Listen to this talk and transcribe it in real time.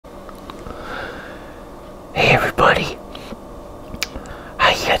everybody,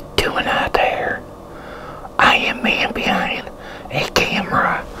 how you doing out there? I am man behind a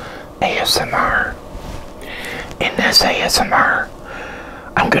camera ASMR. In this ASMR,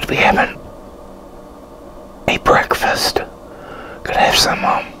 I'm going to be having a breakfast. Gonna have some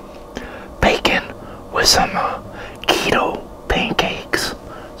bacon with some keto pancakes.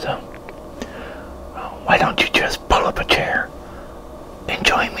 So, why don't you just pull up a chair and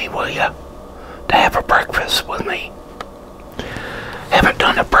join me, will ya? To have a breakfast with me. Haven't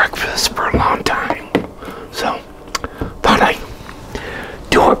done a breakfast for a long time, so thought I'd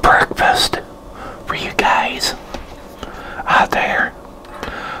do a breakfast for you guys out there.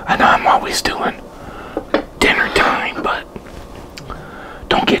 I know I'm always doing dinner time, but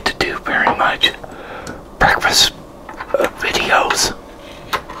don't get to do very much breakfast videos.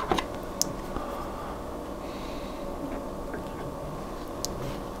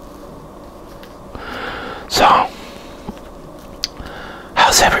 So,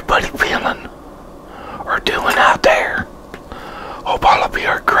 how's everybody feeling or doing out there? Hope all of you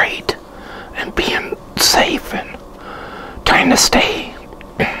are great and being safe and trying to stay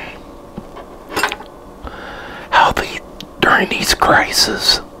healthy during these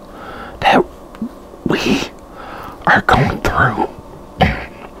crises that we are going through.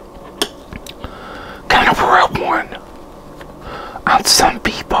 Kind of a rough one on some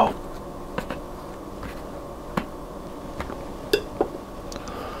people.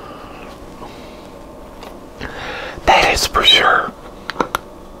 That is for sure.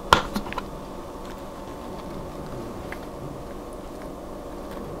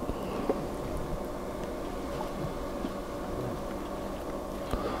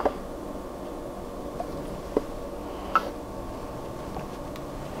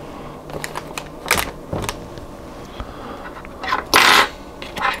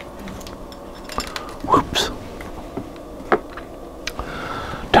 Whoops.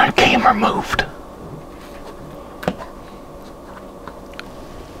 Darn camera moved.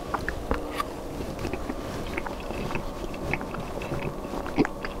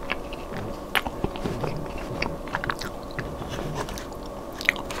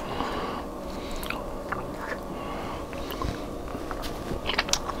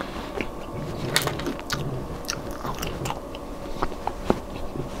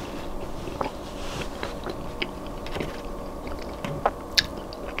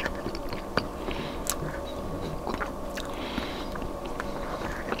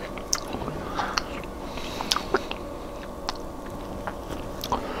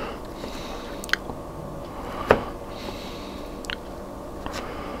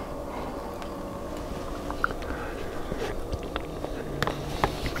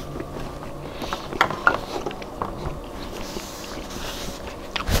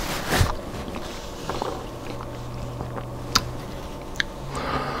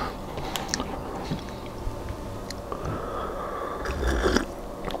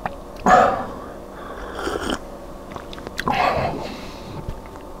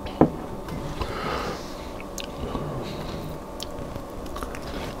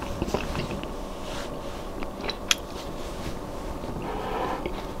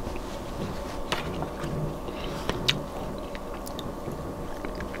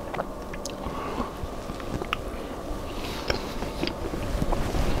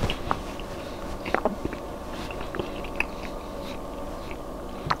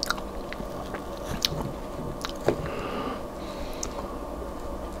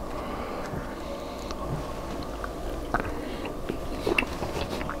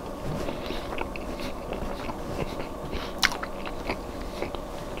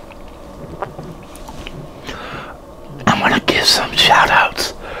 Some shout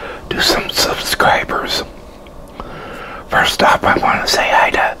outs to some subscribers. First off, I want to say hi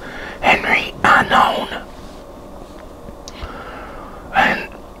to Henry Unknown, and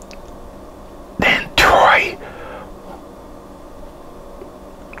then Troy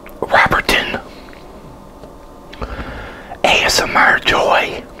Robertson, ASMR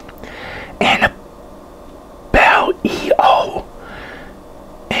Joy, Annabelle E.O.,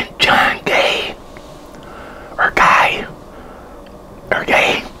 and John Gay, or Guy,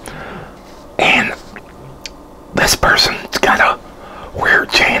 okay, and this person's got a weird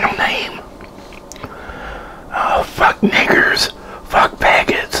channel name. Fuck niggers, fuck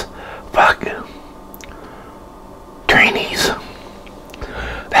faggots, fuck trainees.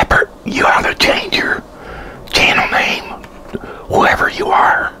 You ought to change your channel name, whoever you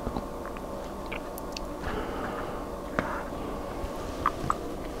are.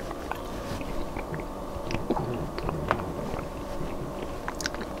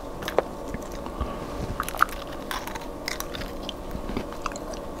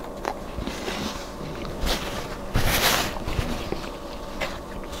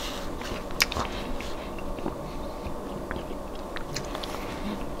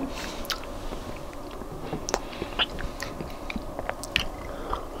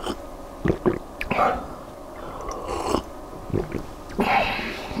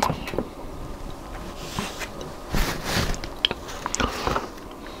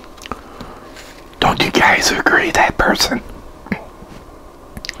 guys agree that person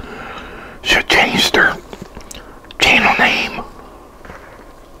should change their channel name?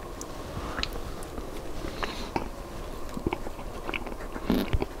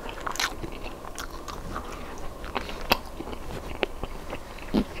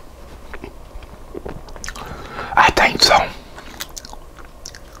 I think so.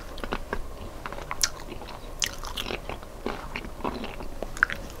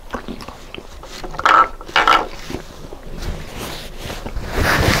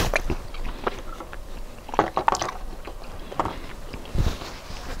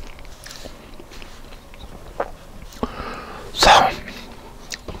 So,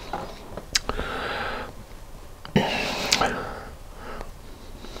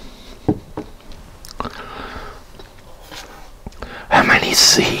 how many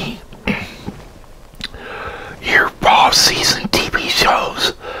see your fall season TV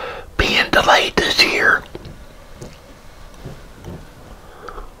shows being delayed this year?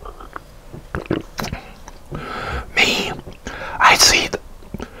 Me, I see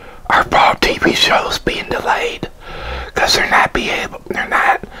our fall TV shows being delayed because they're not being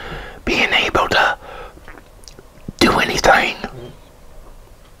able to do anything.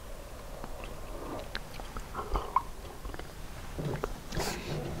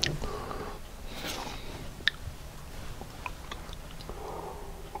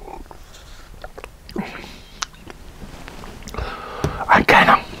 I'm kind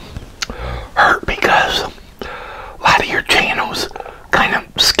of hurt because a lot of your channels kind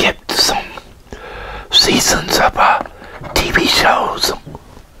of skipped some seasons of TV shows.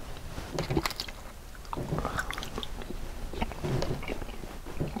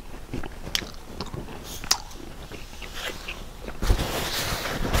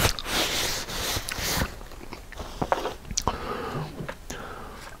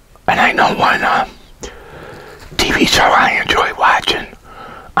 And I know one TV show I enjoy watching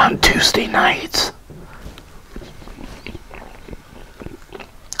on Tuesday nights.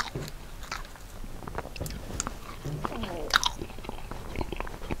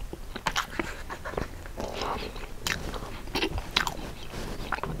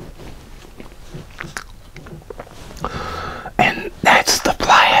 And that's The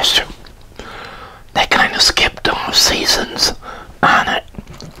Flash. They kind of skipped seasons on it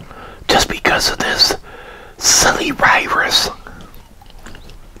just because of this silly virus.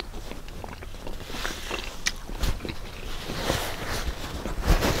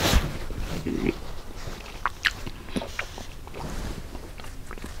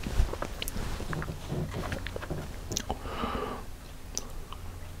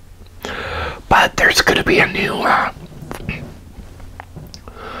 But there's going to be a new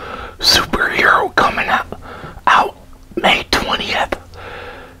superhero coming out May 20th.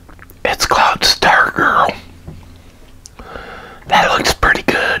 It's called Stargirl. That looks pretty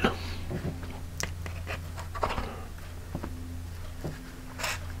good.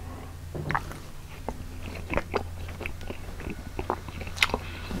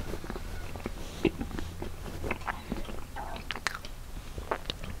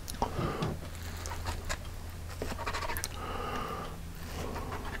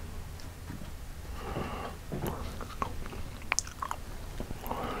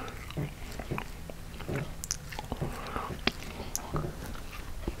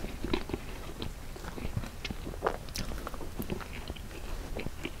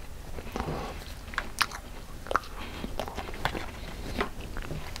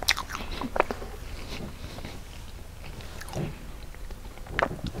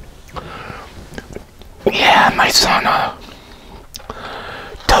 Yeah, my son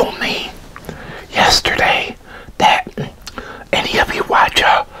told me yesterday that any of you watch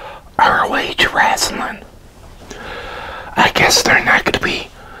ROH wrestling. I guess they're not going to be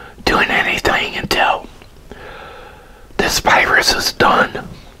doing anything until this virus is done.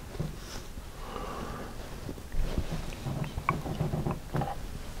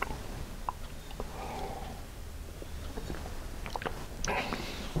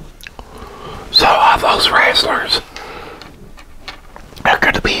 So all those wrestlers are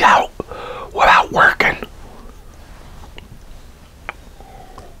going to be out without working.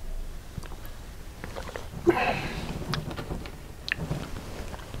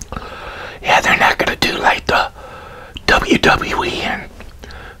 Yeah, they're not going to do like the WWE and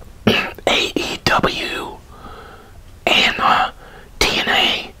AEW and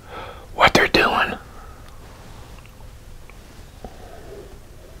TNA, what they're doing.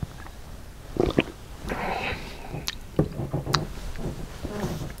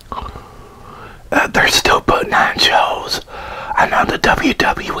 They're still putting on shows. I know the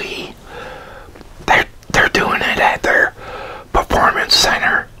WWE, doing it at their performance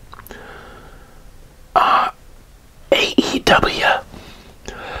center. AEW.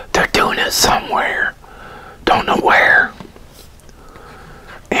 They're doing it somewhere. Don't know where.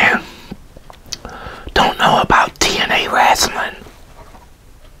 And don't know about TNA Wrestling.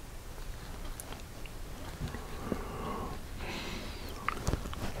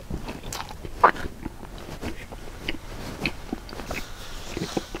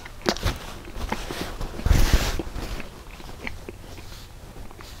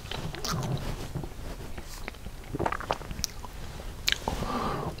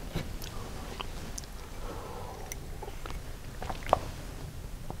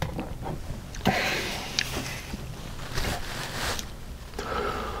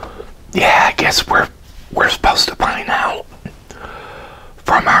 Yeah, I guess we're supposed to find out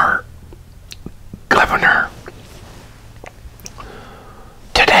from our governor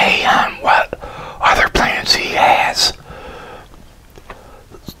today on what other plans he has.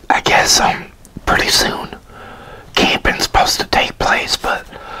 I guess pretty soon camping's supposed to take place, but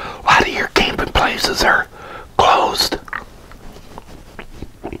a lot of your camping places are closed.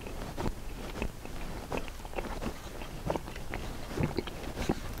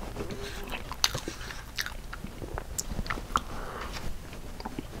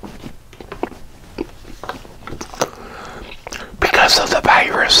 Because of the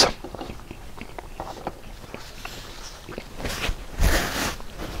virus.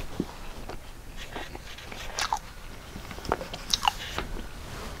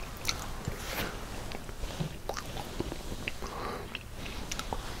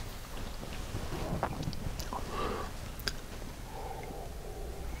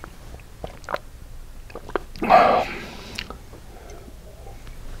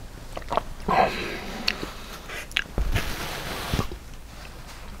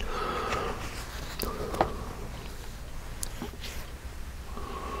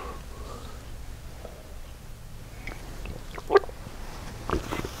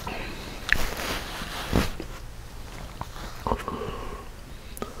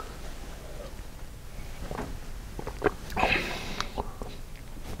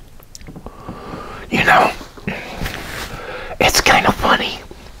 You know, it's kind of funny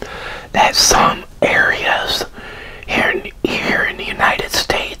that some areas here in the United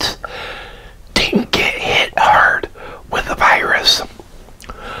States didn't get hit hard with the virus,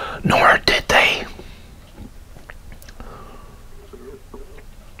 nor did they.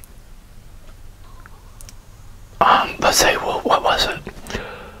 Let's say, well, what was it?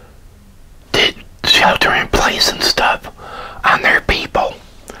 Did shelter in place and stuff on their people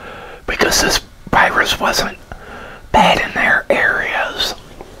because this virus wasn't bad in their areas.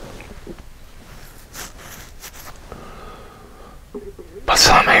 But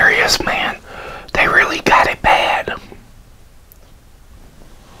some areas, man, they really got it bad.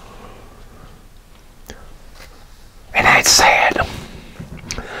 And that's sad.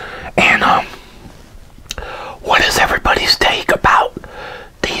 And what is everybody's take about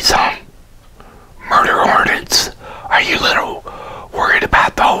these murder hornets? Are you a little worried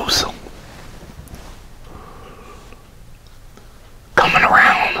about those coming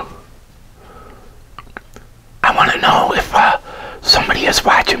around? I want to know if somebody is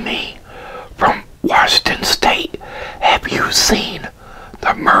watching me from Washington State. Have you seen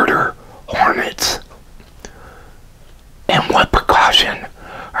the murder hornets? And what precaution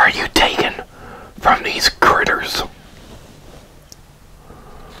are you taking from these critters?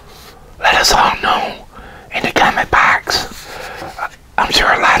 Let us all know in the comment box. I'm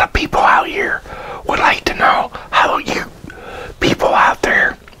sure a lot of people out here would like to know how you people out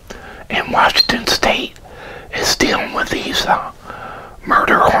there in Washington State is dealing with these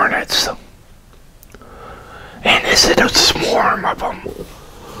murder hornets. And is it a swarm of them?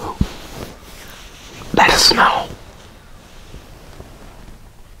 Let us know.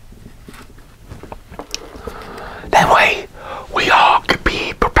 That way we all could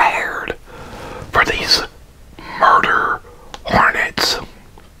be prepared for these murder hornets.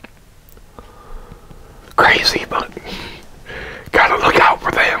 Crazy, but gotta look out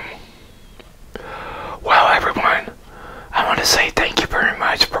for them. Well, everyone, I want to say thank you very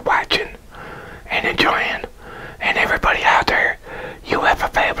much for watching and enjoying. And everybody out there, you have a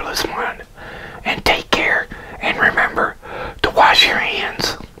fabulous one. And take care. And remember to wash your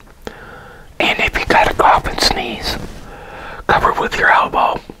hands. And if you got a cough and sneeze, cover with your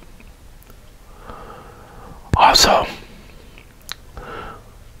elbow. Also,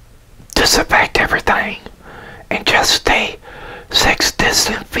 disinfect everything and just stay 6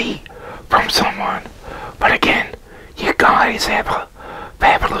 distant feet from someone. But again, you guys have a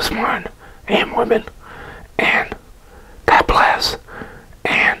fabulous one and women,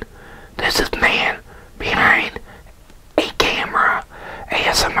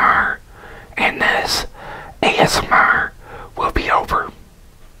 ASMR.